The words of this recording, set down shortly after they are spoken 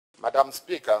Madam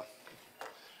Speaker,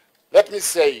 let me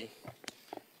say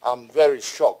I'm very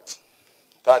shocked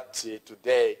that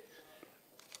today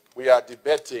we are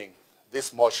debating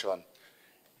this motion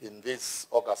in this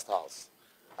August House.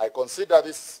 I consider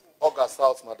this August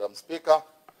House, Madam Speaker,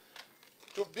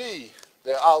 to be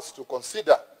the house to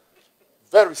consider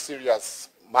very serious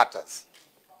matters.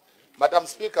 Madam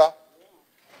Speaker,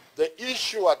 the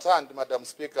issue at hand, Madam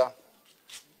Speaker,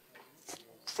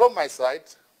 from my side,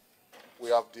 we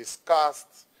have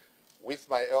discussed with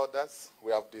my elders,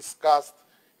 we have discussed,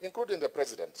 including the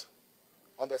President,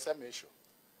 on the same issue.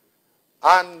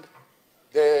 And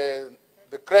the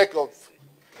clerk of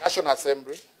National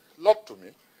Assembly looked to me,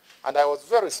 and I was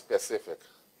very specific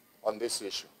on this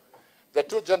issue. The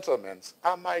two gentlemen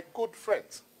are my good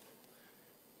friends.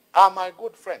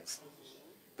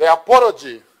 The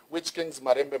apology which King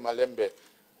Malembe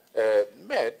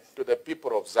made to the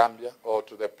people of Zambia or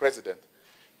to the President,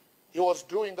 he was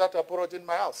doing that apology in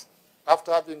my house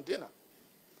after having dinner.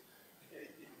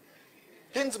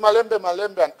 King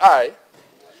Malembe and I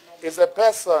is a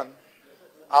person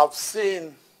I've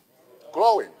seen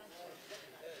growing,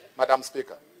 Madam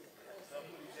Speaker.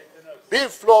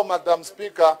 Bflow, Madam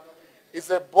Speaker, is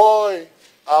a boy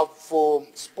I've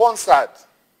sponsored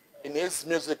in his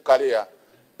music career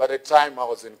by the time I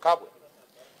was in Kabwe.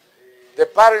 The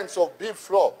parents of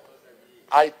bflow,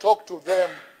 I talk to them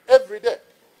every day.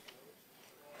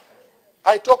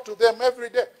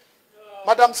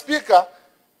 Madam Speaker,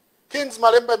 Kings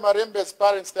Malembe's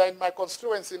parents, they are in my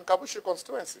constituency, in Kabushi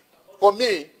constituency. For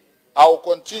me, I will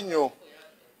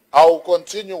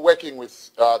continue working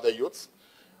with the youths.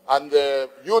 And the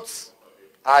youths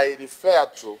I refer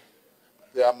to,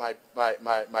 they are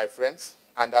my friends.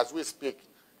 And as we speak,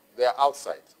 they are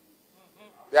outside.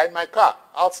 They are in my car,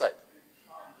 outside.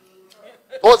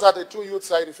 Those are the two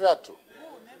youths I refer to.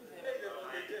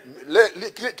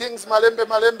 Kings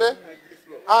Malembe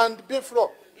and bflow.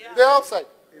 They are outside.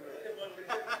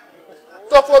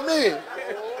 So for me,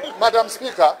 Madam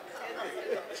Speaker,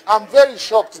 I'm very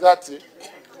shocked that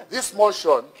this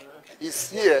motion is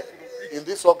here in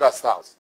this August House.